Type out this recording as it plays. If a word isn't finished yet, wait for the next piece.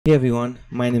Hey everyone,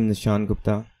 my name is Nishan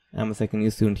Gupta. I'm a second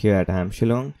year student here at IIM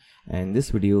Shillong, and in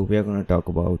this video we are going to talk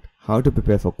about how to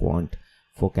prepare for Quant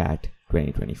for CAT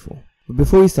 2024. But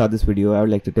before we start this video, I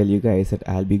would like to tell you guys that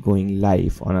I'll be going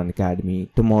live on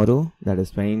Unacademy tomorrow, that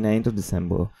is 29th of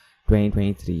December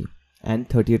 2023, and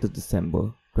 30th of December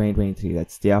 2023,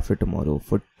 that's day after tomorrow,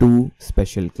 for two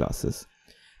special classes.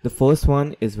 The first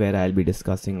one is where I'll be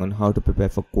discussing on how to prepare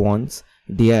for Quants,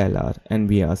 DILR and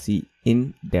VRC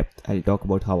in depth. I'll talk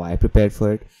about how I prepared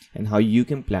for it and how you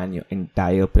can plan your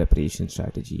entire preparation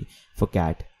strategy for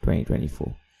CAT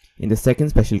 2024. In the second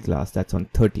special class, that's on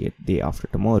 30th, day after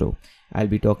tomorrow, I'll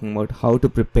be talking about how to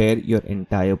prepare your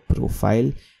entire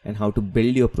profile and how to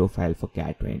build your profile for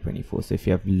CAT 2024. So if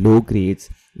you have low grades,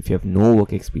 if you have no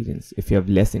work experience, if you have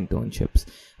less internships,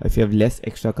 if you have less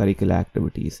extracurricular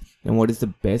activities, then what is the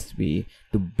best way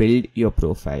to build your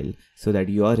profile so that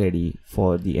you are ready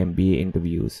for the MBA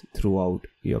interviews throughout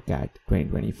your CAT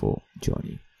 2024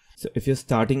 journey. So if you're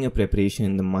starting your preparation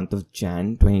in the month of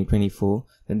Jan 2024,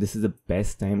 then this is the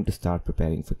best time to start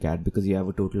preparing for CAT because you have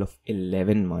a total of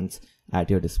 11 months at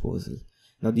your disposal.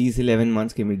 Now these 11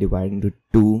 months can be divided into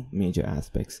two major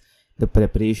aspects, the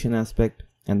preparation aspect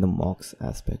and the mocks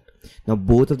aspect. Now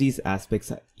both of these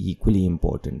aspects are equally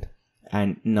important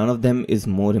and none of them is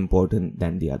more important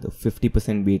than the other,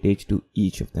 50% weightage to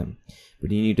each of them. But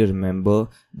you need to remember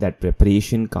that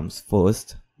preparation comes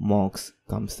first, mocks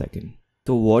comes second.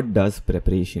 So what does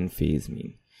preparation phase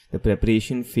mean? The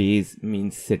preparation phase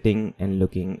means sitting and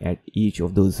looking at each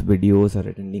of those videos or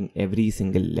attending every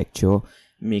single lecture,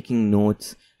 making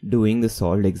notes, doing the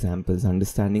solved examples,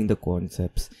 understanding the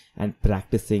concepts and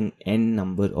practicing n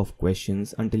number of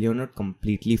questions until you're not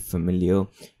completely familiar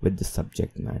with the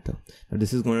subject matter. Now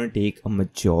this is going to take a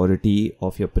majority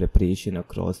of your preparation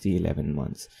across the 11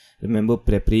 months. Remember,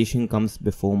 preparation comes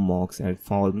before mocks and it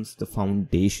forms the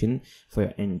foundation for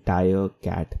your entire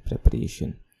CAT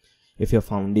preparation. If your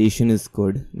foundation is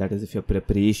good, that is if your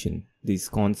preparation, these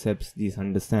concepts, these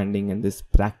understanding and this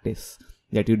practice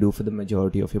that you do for the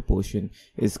majority of your portion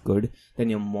is good, then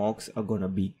your mocks are gonna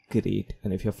be great.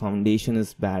 And if your foundation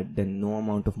is bad, then no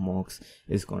amount of mocks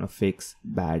is gonna fix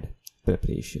bad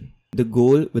preparation. The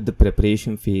goal with the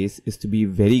preparation phase is to be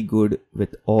very good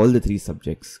with all the three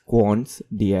subjects, Quants,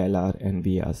 DILR and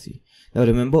VRC. Now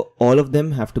remember, all of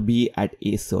them have to be at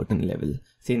a certain level,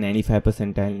 say 95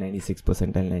 percentile, 96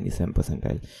 percentile, 97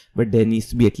 percentile. But there needs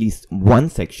to be at least one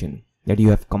section that you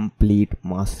have complete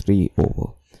mastery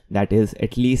over. That is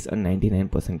at least a 99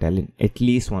 percentile in at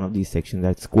least one of these sections,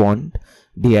 that's Quant,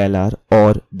 DILR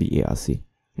or VRC.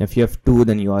 Now if you have two,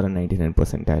 then you are a 99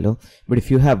 percentile. But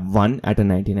if you have one at a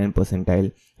 99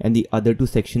 percentile and the other two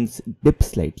sections dip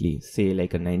slightly, say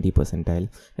like a 90 percentile,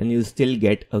 then you still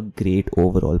get a great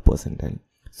overall percentile.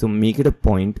 So make it a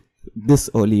point this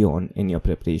early on in your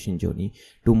preparation journey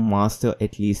to master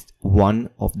at least one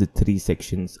of the three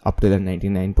sections up to the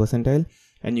 99 percentile,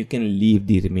 and you can leave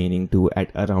the remaining two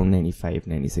at around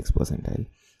 95-96 percentile.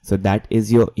 So that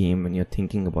is your aim when you're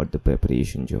thinking about the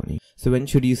preparation journey. So when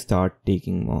should you start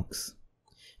taking mocks?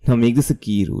 Now make this a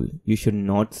key rule. You should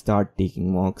not start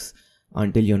taking mocks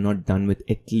until you're not done with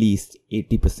at least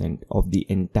 80% of the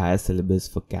entire syllabus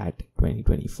for CAT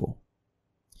 2024.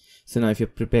 So now if you're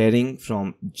preparing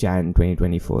from Jan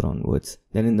 2024 onwards,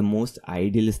 then in the most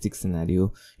idealistic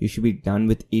scenario, you should be done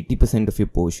with 80% of your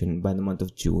portion by the month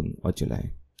of June or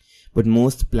July. But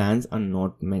most plans are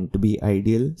not meant to be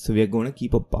ideal, so we are going to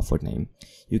keep a buffer time.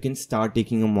 You can start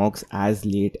taking your mocks as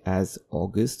late as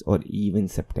August or even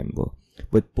September.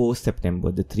 But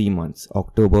post-September, the 3 months,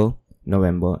 October,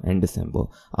 November and December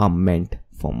are meant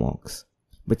for mocks.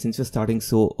 But since we're starting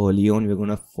so early on, we're going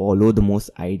to follow the most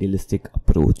idealistic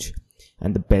approach.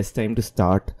 And the best time to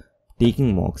start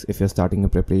taking mocks if you're starting a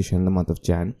preparation in the month of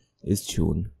Jan is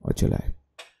June or July.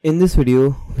 In this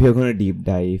video, we are going to deep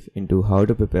dive into how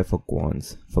to prepare for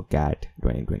Quants for CAT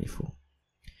 2024.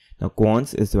 Now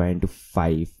Quants is divided into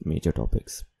 5 major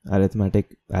topics: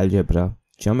 arithmetic, algebra,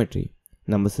 geometry,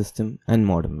 number system and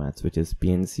modern maths, which is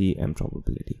PNC and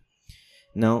probability.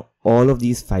 Now all of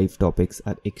these 5 topics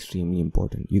are extremely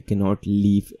important. You cannot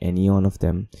leave any one of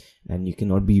them and you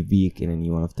cannot be weak in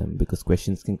any one of them because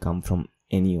questions can come from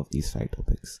any of these 5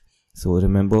 topics. So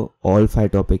remember, all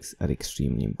 5 topics are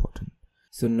extremely important.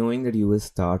 So knowing that you will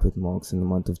start with mocks in the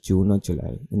month of June or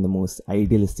July, in the most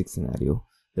idealistic scenario,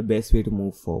 the best way to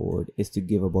move forward is to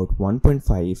give about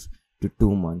 1.5 to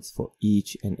 2 months for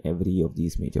each and every of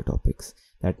these major topics.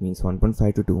 That means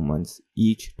 1.5 to 2 months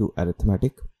each to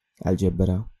arithmetic,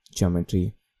 algebra,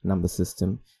 geometry, number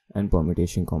system and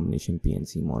permutation combination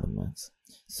PNC modern maths.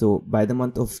 So by the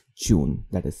month of June,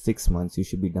 that is 6 months, you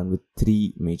should be done with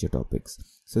 3 major topics.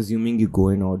 So assuming you go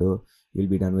in order, you'll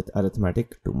be done with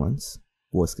arithmetic 2 months,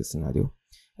 worst case scenario,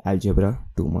 algebra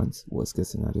 2 months, worst case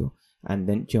scenario, and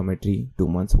then geometry 2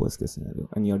 months, worst case scenario.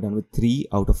 And you're done with 3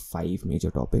 out of 5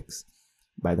 major topics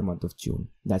by the month of June.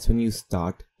 That's when you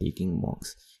start taking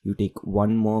mocks. You take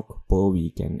 1 mock per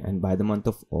weekend, and by the month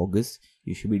of August,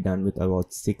 you should be done with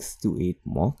about 6 to 8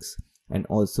 mocks, and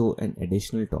also an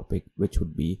additional topic, which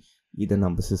would be either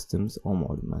number systems or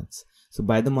model maths. So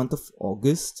by the month of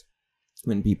August,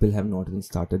 when people have not even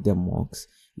started their mocks,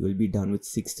 you will be done with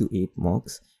 6 to 8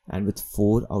 mocks and with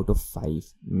 4 out of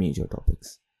 5 major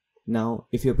topics. Now,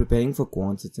 if you're preparing for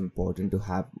quants, it's important to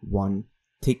have one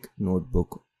thick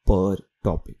notebook per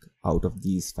topic out of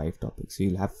these 5 topics. So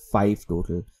you'll have 5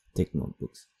 total thick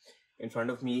notebooks. In front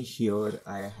of me here,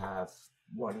 I have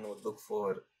one notebook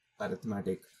for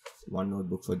arithmetic, one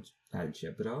notebook for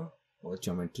algebra or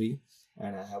geometry,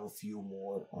 and I have a few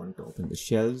more on top in the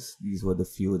shelves. These were the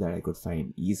few that I could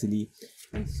find easily.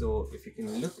 And so if you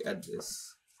can look at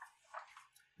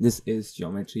this is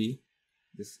geometry.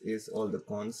 This is all the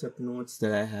concept notes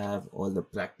that I have, all the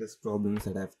practice problems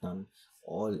that I've done,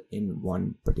 all in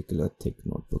one particular thick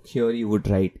notebook. Here you would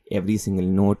write every single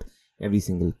note, every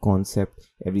single concept,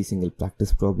 every single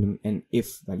practice problem, and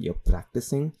if while you're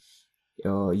practicing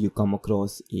you come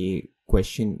across a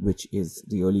question which is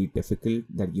really difficult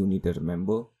that you need to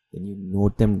remember, then you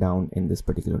note them down in this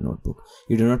particular notebook.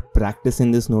 You do not practice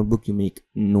in this notebook, you make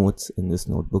notes in this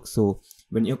notebook. So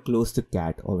when you're close to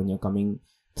CAT or when you're coming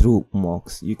through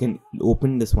mocks, you can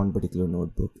open this one particular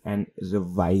notebook and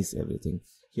revise everything.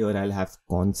 Here I'll have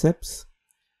concepts,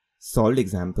 solved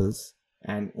examples,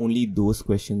 and only those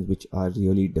questions which are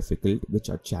really difficult, which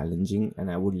are challenging,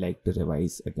 and I would like to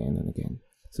revise again and again.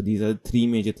 So these are the 3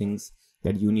 major things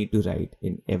that you need to write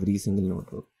in every single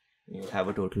notebook. You'll have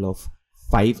a total of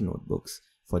 5 notebooks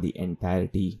for the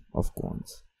entirety of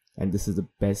quants. And this is the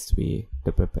best way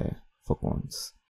to prepare for quants.